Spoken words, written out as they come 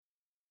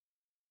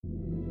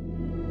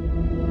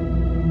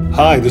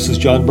Hi, this is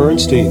John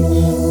Bernstein,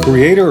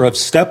 creator of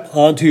Step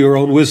Onto Your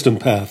Own Wisdom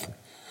Path.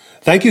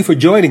 Thank you for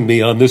joining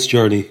me on this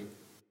journey.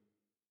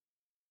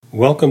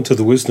 Welcome to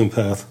the Wisdom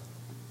Path.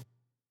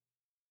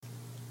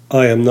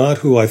 I am not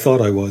who I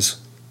thought I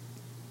was.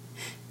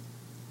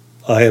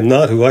 I am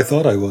not who I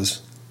thought I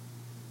was.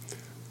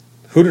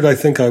 Who did I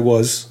think I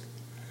was?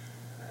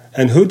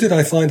 And who did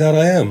I find out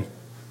I am?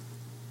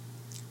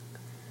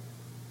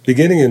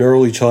 Beginning in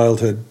early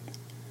childhood,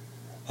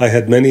 I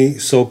had many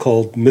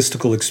so-called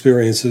mystical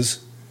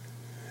experiences,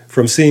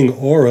 from seeing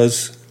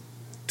auras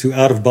to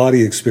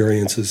out-of-body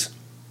experiences.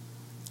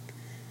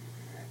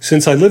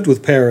 Since I lived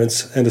with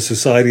parents and a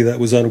society that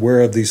was unaware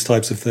of these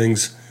types of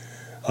things,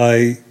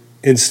 I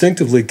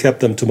instinctively kept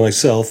them to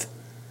myself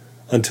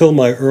until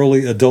my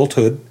early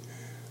adulthood,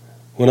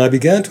 when I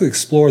began to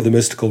explore the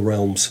mystical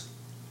realms.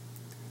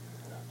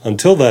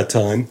 Until that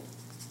time,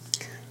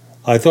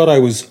 I thought I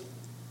was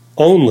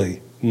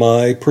only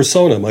my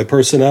persona, my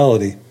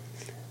personality,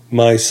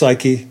 my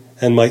psyche,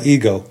 and my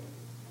ego.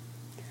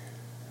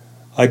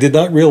 I did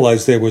not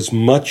realize there was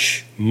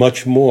much,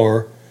 much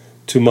more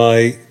to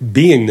my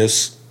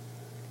beingness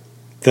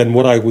than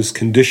what I was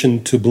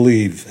conditioned to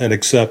believe and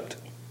accept.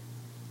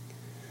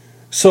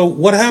 So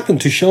what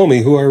happened to show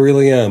me who I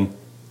really am?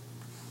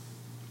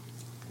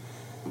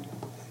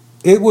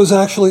 It was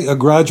actually a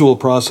gradual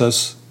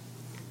process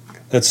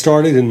that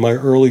started in my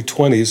early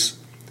 20s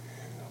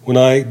when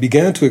I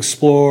began to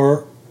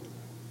explore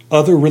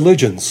other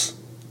religions,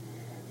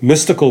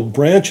 mystical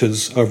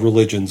branches of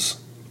religions,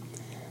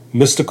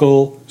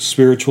 mystical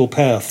spiritual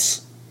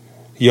paths,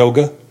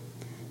 yoga,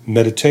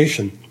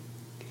 meditation,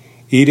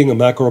 eating a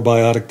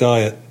macrobiotic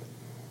diet,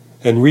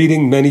 and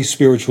reading many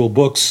spiritual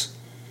books,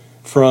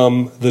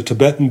 from the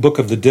Tibetan Book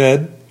of the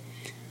Dead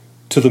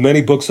to the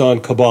many books on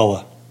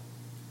Kabbalah.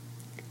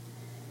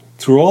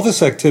 Through all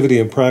this activity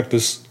and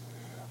practice,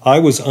 I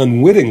was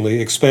unwittingly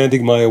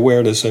expanding my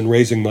awareness and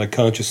raising my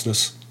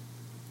consciousness.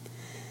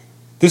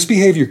 This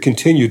behavior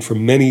continued for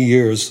many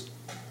years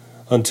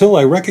until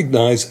I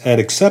recognized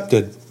and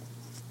accepted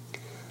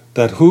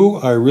that who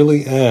I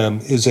really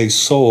am is a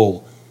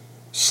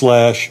soul/spirit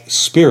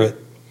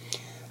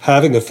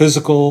having a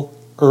physical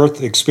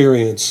earth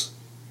experience.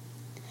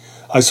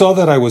 I saw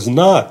that I was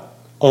not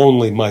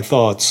only my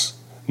thoughts,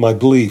 my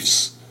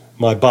beliefs,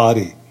 my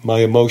body, my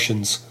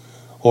emotions,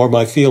 or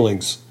my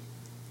feelings.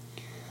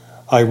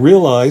 I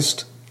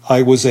realized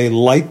I was a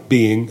light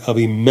being of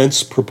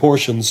immense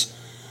proportions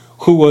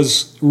who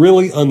was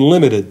really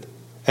unlimited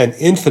and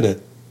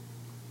infinite.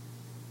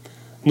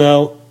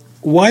 Now,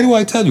 why do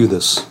I tell you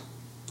this?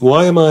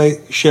 Why am I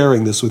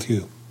sharing this with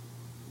you?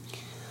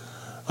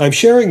 I'm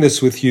sharing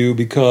this with you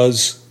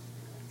because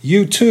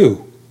you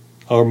too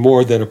are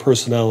more than a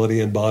personality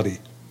and body.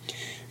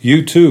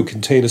 You too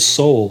contain a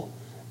soul,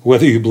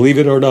 whether you believe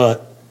it or not,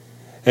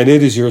 and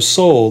it is your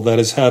soul that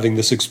is having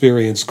this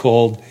experience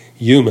called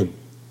human.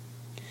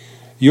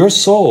 Your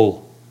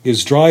soul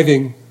is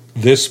driving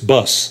this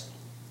bus.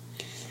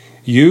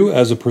 You,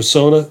 as a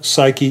persona,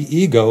 psyche,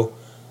 ego,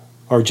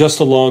 are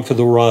just along for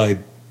the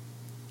ride.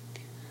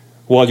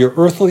 While your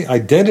earthly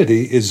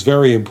identity is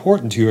very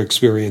important to your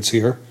experience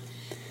here,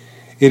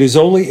 it is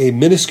only a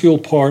minuscule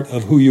part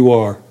of who you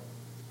are.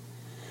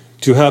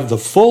 To have the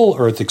full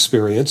earth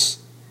experience,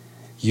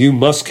 you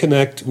must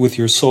connect with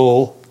your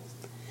soul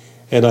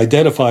and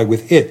identify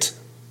with it,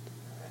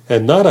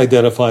 and not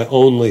identify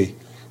only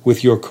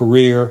with your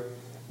career,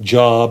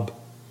 job,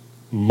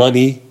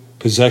 money,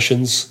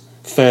 possessions,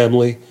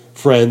 family,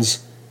 friends,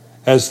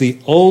 as the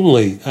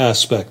only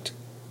aspect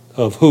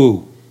of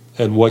who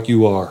and what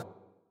you are.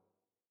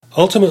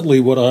 Ultimately,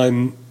 what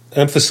I'm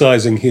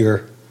emphasizing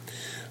here,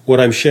 what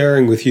I'm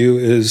sharing with you,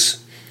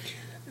 is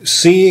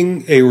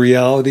seeing a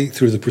reality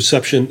through the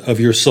perception of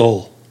your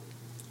soul.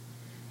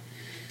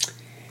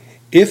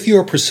 If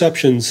your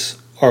perceptions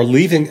are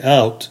leaving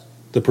out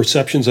the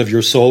perceptions of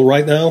your soul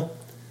right now,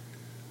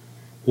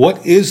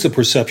 what is the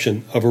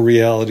perception of a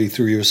reality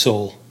through your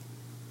soul?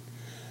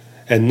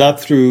 And not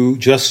through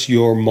just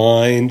your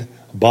mind,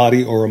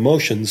 body, or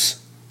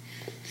emotions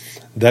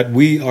that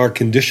we are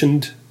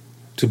conditioned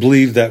to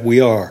believe that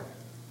we are.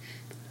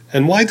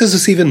 And why does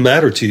this even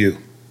matter to you?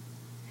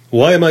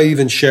 Why am I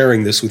even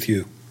sharing this with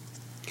you?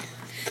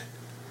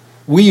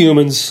 We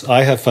humans,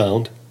 I have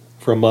found,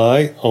 from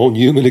my own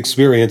human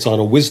experience on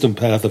a wisdom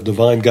path of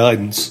divine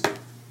guidance,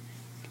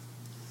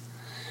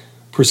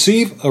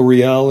 perceive a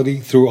reality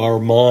through our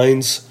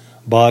minds,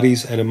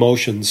 bodies, and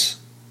emotions.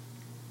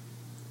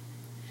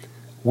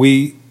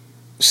 We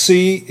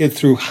see it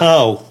through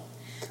how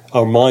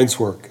our minds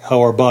work,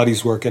 how our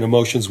bodies work, and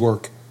emotions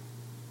work.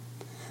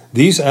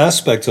 These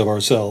aspects of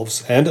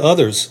ourselves and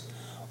others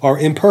are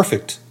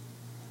imperfect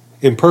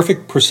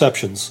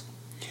perceptions,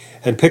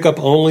 and pick up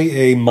only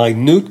a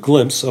minute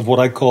glimpse of what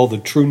I call the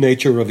true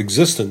nature of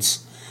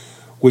existence,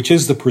 which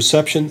is the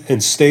perception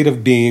and state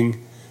of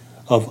being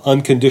of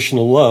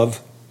unconditional love,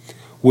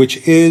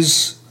 which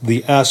is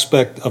the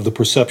aspect of the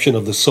perception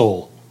of the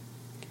soul.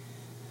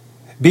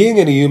 Being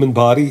in a human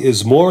body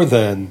is more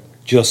than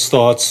just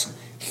thoughts,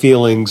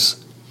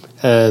 feelings,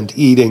 and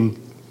eating,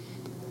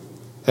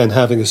 and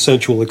having a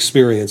sensual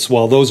experience.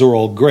 While those are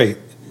all great,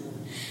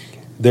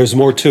 there's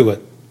more to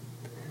it.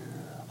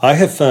 I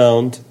have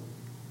found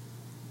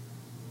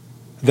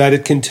that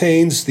it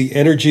contains the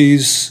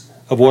energies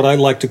of what I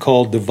like to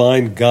call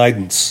divine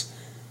guidance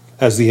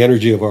as the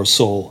energy of our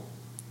soul.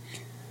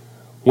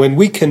 When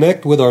we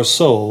connect with our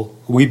soul,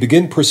 we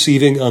begin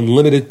perceiving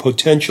unlimited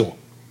potential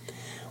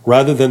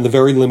rather than the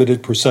very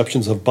limited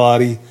perceptions of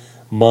body,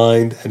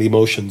 mind, and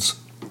emotions.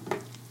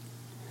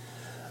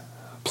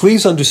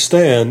 Please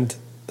understand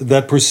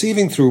that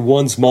perceiving through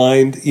one's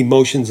mind,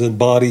 emotions, and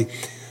body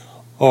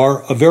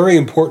are a very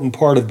important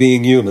part of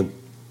being human.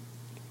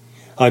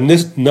 I'm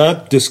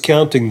not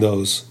discounting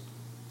those.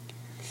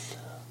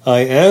 I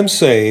am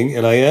saying,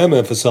 and I am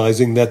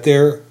emphasizing, that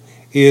there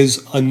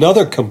is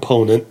another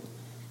component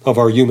of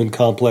our human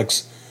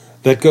complex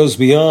that goes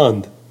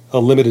beyond a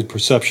limited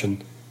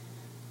perception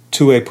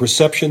to a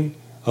perception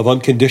of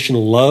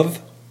unconditional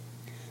love,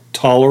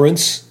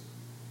 tolerance,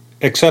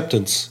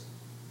 acceptance,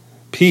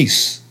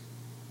 peace,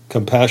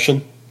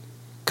 compassion,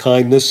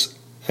 kindness,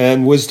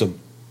 and wisdom.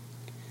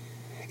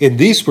 In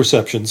these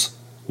perceptions,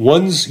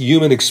 one's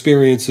human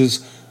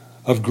experiences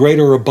of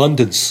greater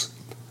abundance,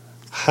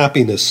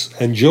 happiness,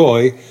 and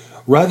joy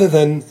rather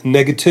than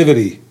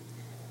negativity,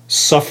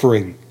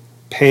 suffering,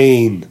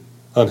 pain,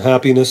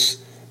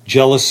 unhappiness,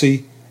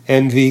 jealousy,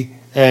 envy,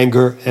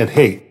 anger, and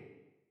hate.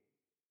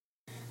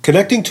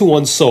 Connecting to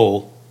one's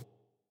soul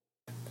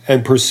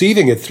and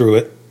perceiving it through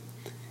it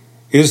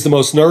is the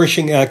most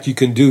nourishing act you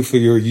can do for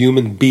your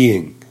human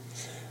being.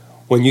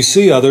 When you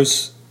see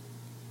others,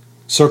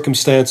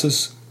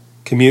 circumstances,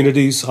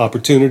 communities,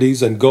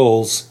 opportunities, and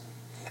goals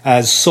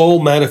as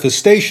soul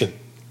manifestation,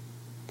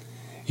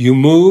 you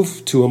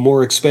move to a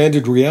more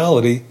expanded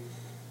reality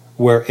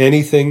where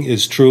anything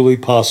is truly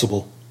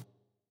possible.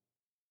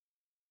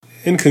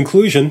 In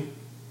conclusion,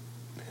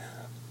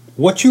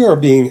 what you are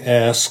being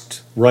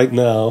asked right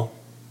now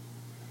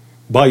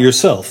by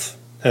yourself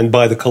and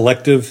by the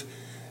collective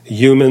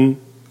human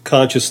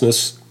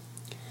consciousness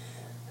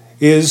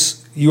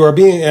is you are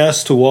being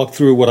asked to walk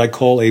through what I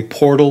call a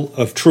portal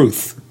of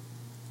truth.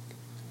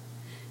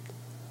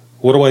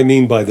 What do I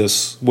mean by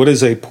this? What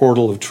is a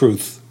portal of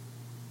truth?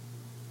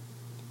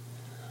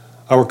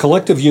 Our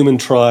collective human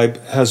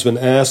tribe has been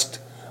asked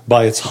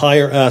by its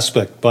higher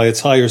aspect, by its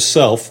higher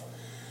self,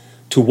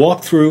 to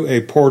walk through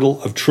a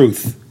portal of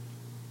truth.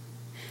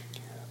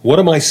 What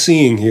am I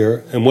seeing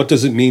here, and what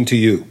does it mean to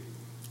you?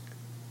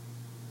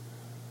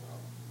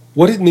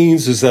 What it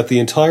means is that the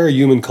entire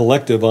human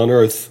collective on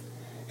Earth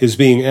is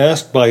being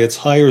asked by its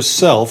higher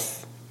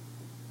self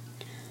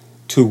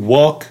to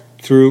walk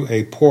through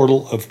a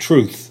portal of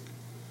truth.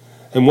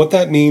 And what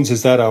that means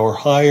is that our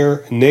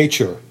higher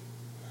nature,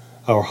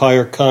 our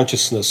higher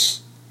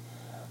consciousness,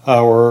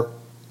 our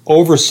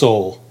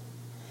oversoul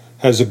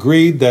has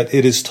agreed that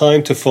it is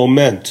time to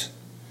foment,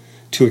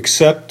 to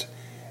accept,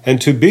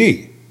 and to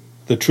be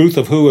the truth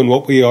of who and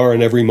what we are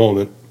in every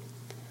moment.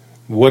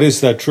 What is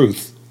that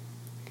truth?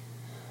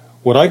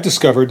 What I've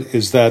discovered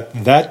is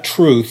that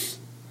truth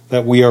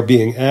that we are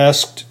being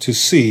asked to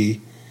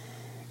see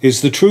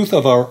is the truth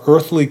of our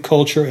earthly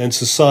culture and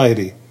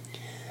society,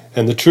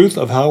 and the truth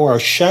of how our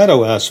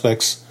shadow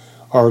aspects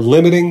are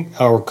limiting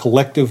our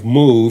collective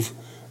move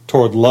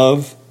toward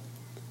love,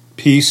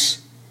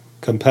 peace,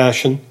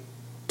 compassion,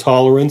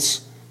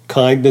 tolerance,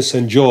 kindness,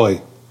 and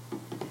joy.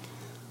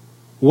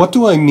 What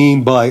do I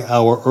mean by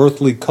our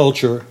earthly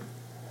culture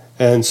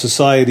and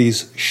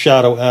society's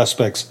shadow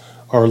aspects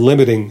are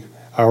limiting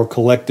our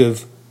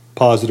collective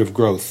positive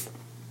growth?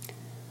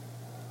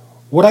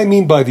 What I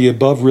mean by the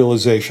above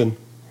realization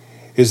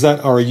is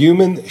that our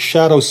human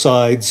shadow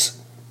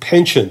side's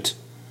penchant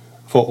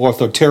for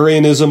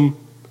authoritarianism,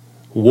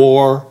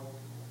 war,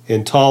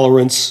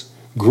 intolerance,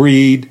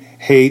 greed,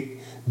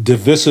 hate,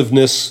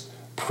 divisiveness,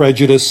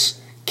 prejudice,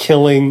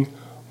 killing,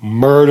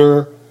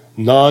 murder,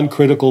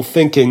 non-critical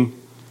thinking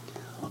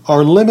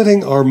are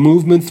limiting our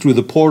movement through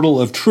the portal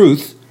of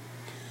truth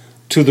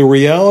to the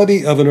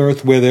reality of an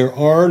earth where there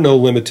are no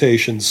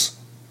limitations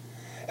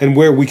and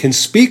where we can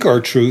speak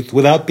our truth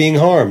without being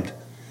harmed,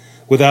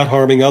 without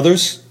harming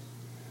others,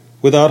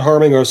 without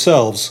harming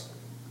ourselves,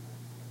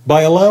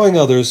 by allowing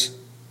others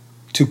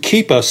to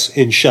keep us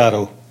in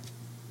shadow.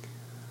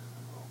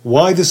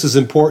 Why this is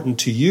important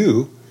to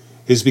you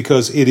is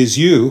because it is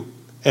you,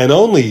 and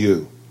only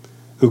you,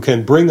 who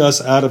can bring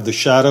us out of the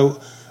shadow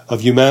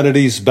of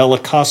humanity's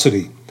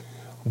bellicosity,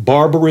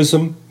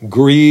 barbarism,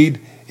 greed,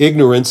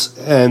 ignorance,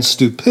 and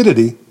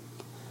stupidity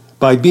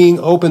by being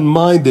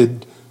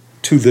open-minded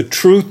to the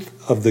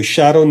truth of the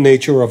shadow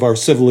nature of our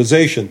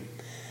civilization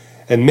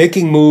and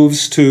making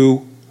moves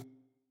to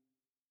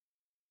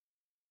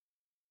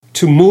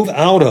move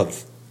out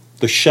of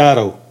the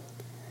shadow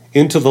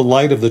into the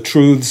light of the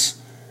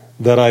truths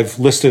that I've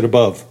listed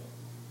above.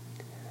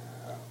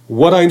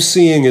 What I'm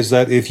seeing is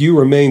that if you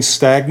remain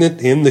stagnant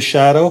in the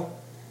shadow,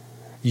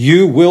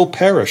 you will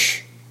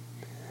perish.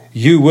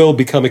 You will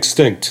become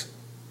extinct.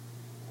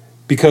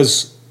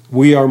 Because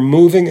we are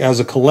moving as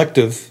a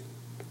collective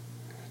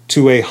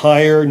to a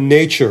higher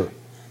nature,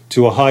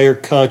 to a higher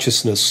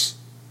consciousness.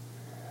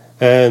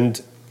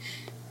 And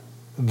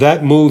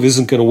that move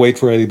isn't going to wait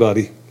for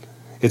anybody.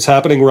 It's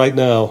happening right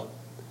now.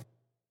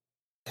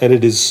 And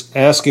it is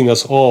asking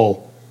us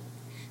all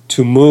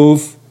to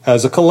move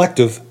as a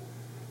collective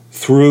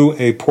through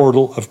a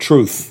portal of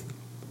truth.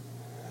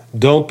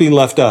 Don't be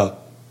left out.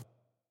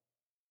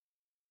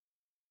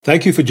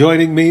 Thank you for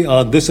joining me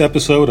on this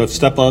episode of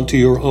Step Onto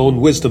Your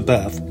Own Wisdom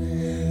Path.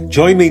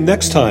 Join me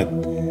next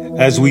time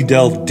as we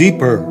delve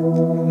deeper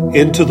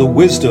into the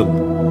wisdom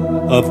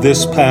of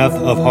this path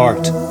of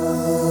heart.